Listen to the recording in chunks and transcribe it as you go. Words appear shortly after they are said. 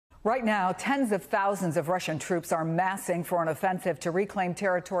Right now, tens of thousands of Russian troops are massing for an offensive to reclaim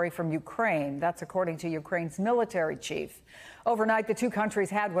territory from Ukraine. That's according to Ukraine's military chief. Overnight, the two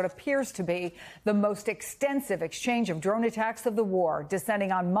countries had what appears to be the most extensive exchange of drone attacks of the war,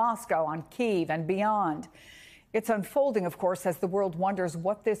 descending on Moscow, on Kyiv, and beyond. It's unfolding, of course, as the world wonders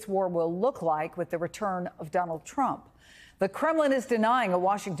what this war will look like with the return of Donald Trump. The Kremlin is denying a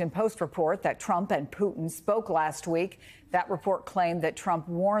Washington Post report that Trump and Putin spoke last week. That report claimed that Trump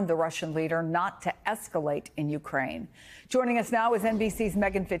warned the Russian leader not to escalate in Ukraine. Joining us now is NBC's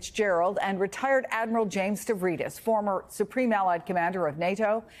Meagan Fitzgerald and retired Admiral James Stavridis, former Supreme Allied Commander of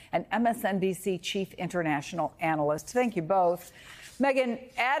NATO and MSNBC Chief International Analyst. Thank you both. Meagan,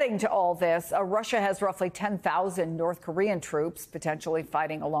 adding to all this, Russia has roughly 10,000 North Korean troops potentially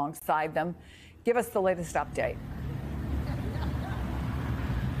fighting alongside them. Give us the latest update.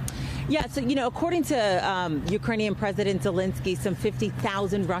 Yeah, so, according to Ukrainian President Zelensky, some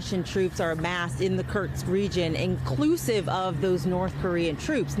 50,000 Russian troops are amassed in the Kursk region, inclusive of those North Korean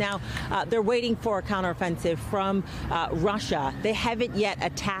troops. Now, they're waiting for a counteroffensive from Russia. They haven't yet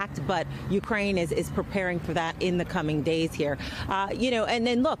attacked, but Ukraine is preparing for that in the coming days here. And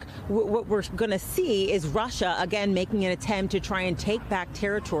then, look, what we're going to see is Russia, again, making an attempt to try and take back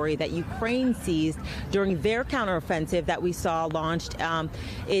territory that Ukraine seized during their counteroffensive that we saw launched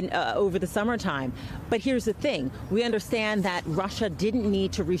over the summertime. But here's the thing. We understand that Russia didn't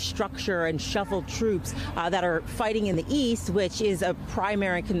need to restructure and shuffle troops that are fighting in the east, which is a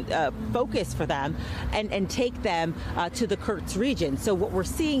primary focus for them, and take them to the Kursk region. So what we're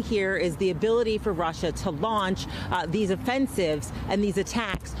seeing here is the ability for Russia to launch these offensives and these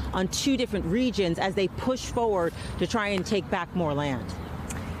attacks on two different regions as they push forward to try and take back more land.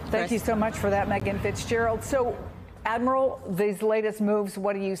 Thank you so much for that, Meagan Fitzgerald. So, Admiral, these latest moves,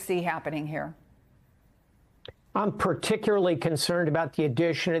 what do you see happening here? I'm particularly concerned about the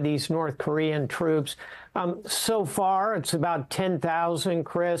addition of these North Korean troops. So far, it's about 10,000,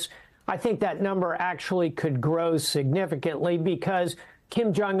 Chris. I think that number actually could grow significantly because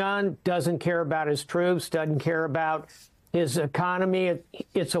Kim Jong-un doesn't care about his troops, doesn't care about his economy.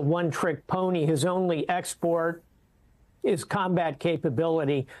 It's a one-trick pony. His only export is combat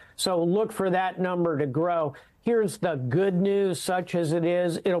capability. So look for that number to grow. Here's the good news, such as it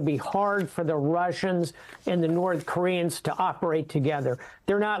is. It'll be hard for the Russians and the North Koreans to operate together.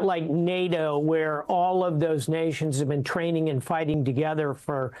 They're not like NATO, where all of those nations have been training and fighting together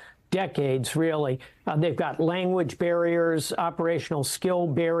for decades, really. They've got language barriers, operational skill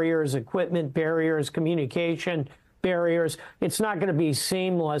barriers, equipment barriers, communication barriers. It's not going to be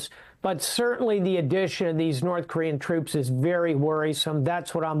seamless. But certainly the addition of these North Korean troops is very worrisome.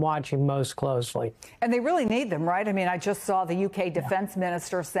 That's what I'm watching most closely. And they really need them, right? I mean, I just saw the UK defense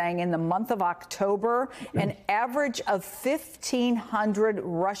minister saying in the month of October, an average of 1,500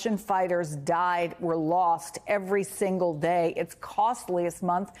 Russian fighters were lost every single day. It's costliest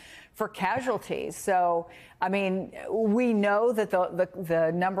month for casualties. So, I mean, we know that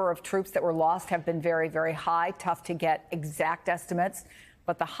the number of troops that were lost have been very, very high. Tough to get exact estimates,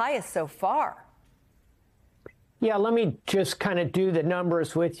 but the highest so far. Yeah, let me just kind of do the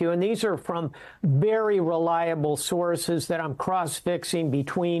numbers with you. And these are from very reliable sources that I'm cross-fixing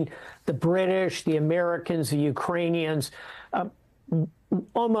between the British, the Americans, the Ukrainians.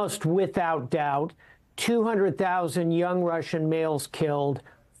 Almost without doubt, 200,000 young Russian males killed,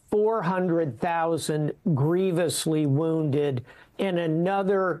 400,000 grievously wounded, and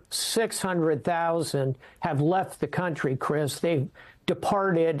another 600,000 have left the country, Chris. They've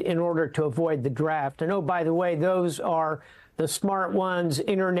departed in order to avoid the draft. And oh, by the way, those are the smart ones,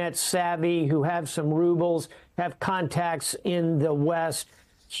 internet savvy, who have some rubles, have contacts in the West.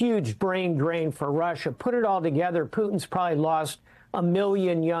 Huge brain drain for Russia. Put it all together, Putin's probably lost 1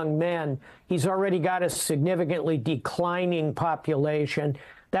 million young men. He's already got a significantly declining population.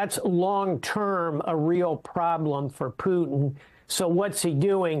 That's long-term a real problem for Putin. So what's he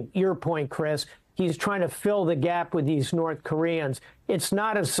doing? Your point, Chris. He's trying to fill the gap with these North Koreans. It's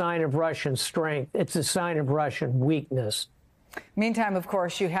not a sign of Russian strength. It's a sign of Russian weakness. Meantime, of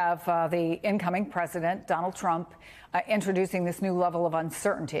course, you have the incoming president, Donald Trump, introducing this new level of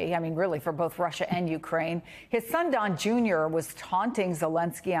uncertainty. I mean, really, for both Russia and Ukraine. His son, Don Jr., was taunting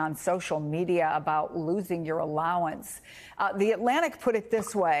Zelensky on social media about losing your allowance. The Atlantic put it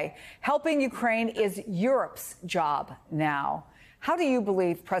this way: helping Ukraine is Europe's job now. How do you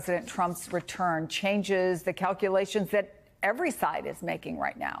believe President Trump's return changes the calculations that every side is making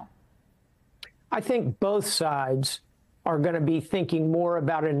right now? I think both sides are going to be thinking more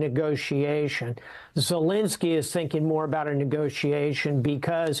about a negotiation. Zelensky is thinking more about a negotiation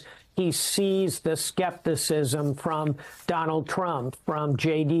because he sees the skepticism from Donald Trump, from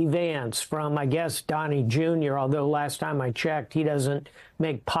J.D. Vance, from, I guess, Donnie Jr., although last time I checked, he doesn't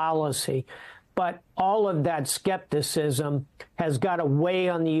make policy. But all of that skepticism has got to weigh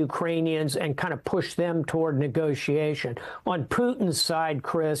on the Ukrainians and kind of push them toward negotiation. On Putin's side,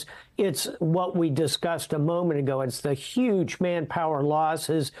 Chris, it's what we discussed a moment ago. It's the huge manpower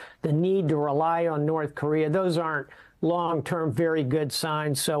losses, the need to rely on North Korea. Those aren't long-term very good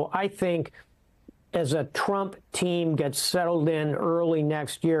signs. So I think as a Trump team gets settled in early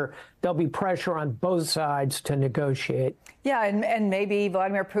next year, there'll be pressure on both sides to negotiate. Yeah, and maybe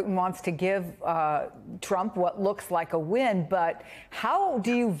Vladimir Putin wants to give Trump what looks like a win, but how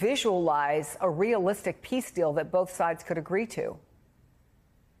do you visualize a realistic peace deal that both sides could agree to?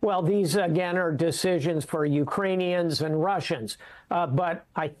 Well, these, again, are decisions for Ukrainians and Russians. But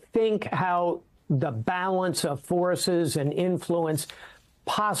I think how the balance of forces and influence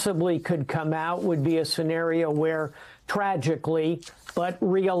possibly could come out would be a scenario where, tragically, but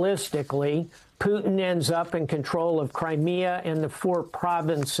realistically, Putin ends up in control of Crimea and the 4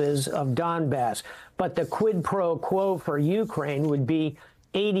 provinces of Donbass. But the quid pro quo for Ukraine would be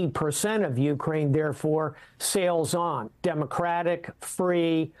 80% of Ukraine, therefore, sails on. Democratic,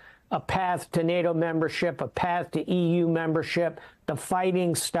 free, a path to NATO membership, a path to EU membership. The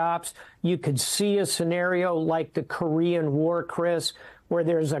fighting stops. You could see a scenario like the Korean War, Chris, where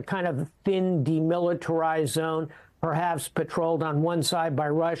there's a kind of thin demilitarized zone, perhaps patrolled on one side by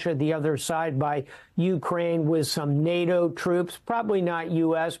Russia, the other side by Ukraine, with some NATO troops, probably not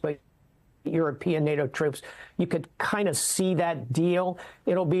U.S., but European NATO troops. You could kind of see that deal.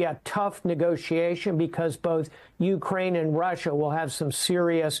 It'll be a tough negotiation because both Ukraine and Russia will have some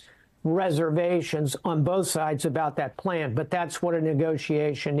serious reservations on both sides about that plan. But that's what a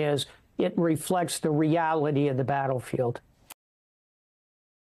negotiation is. It reflects the reality of the battlefield.